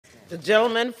The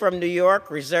gentleman from New York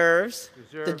reserves.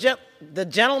 The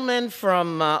gentleman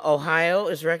from Ohio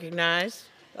is recognized.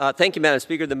 Thank you, Madam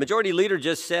Speaker. The Majority Leader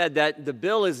just said that the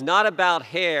bill is not about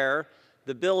hair,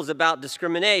 the bill is about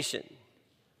discrimination.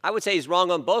 I would say he's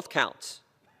wrong on both counts,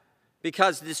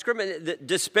 because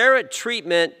disparate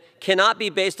treatment cannot be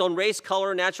based on race, color,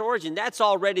 or natural origin. That's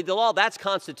already the law. That's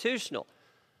constitutional.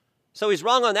 So he's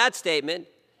wrong on that statement.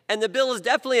 And the bill is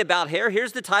definitely about hair.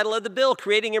 Here's the title of the bill: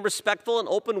 Creating a Respectful and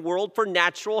Open World for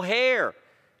Natural Hair.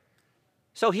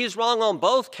 So he's wrong on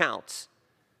both counts.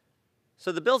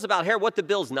 So the bill's about hair. What the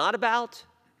bill's not about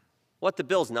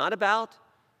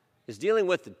is dealing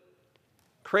with the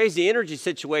crazy energy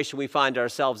situation we find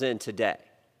ourselves in today.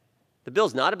 The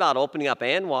bill's not about opening up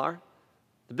ANWR.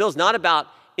 The bill's not about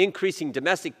increasing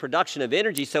domestic production of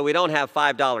energy so we don't have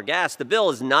 $5 gas. The bill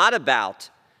is not about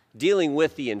dealing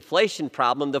with the inflation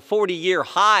problem, the 40-year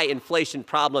high inflation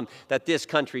problem that this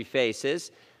country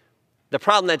faces, the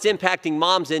problem that's impacting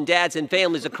moms and dads and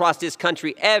families across this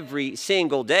country every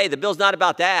single day. The bill's not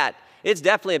about that. It's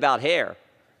definitely about hair.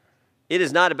 It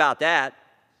is not about that.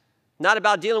 Not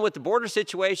about dealing with the border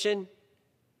situation.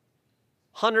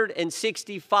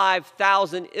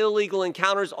 165,000 illegal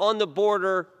encounters on the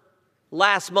border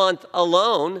last month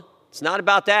alone. It's not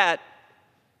about that.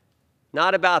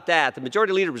 Not about that. The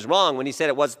Majority Leader was wrong when he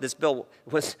said this bill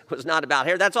was not about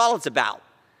hair. That's all it's about.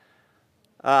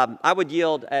 I would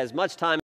yield as much time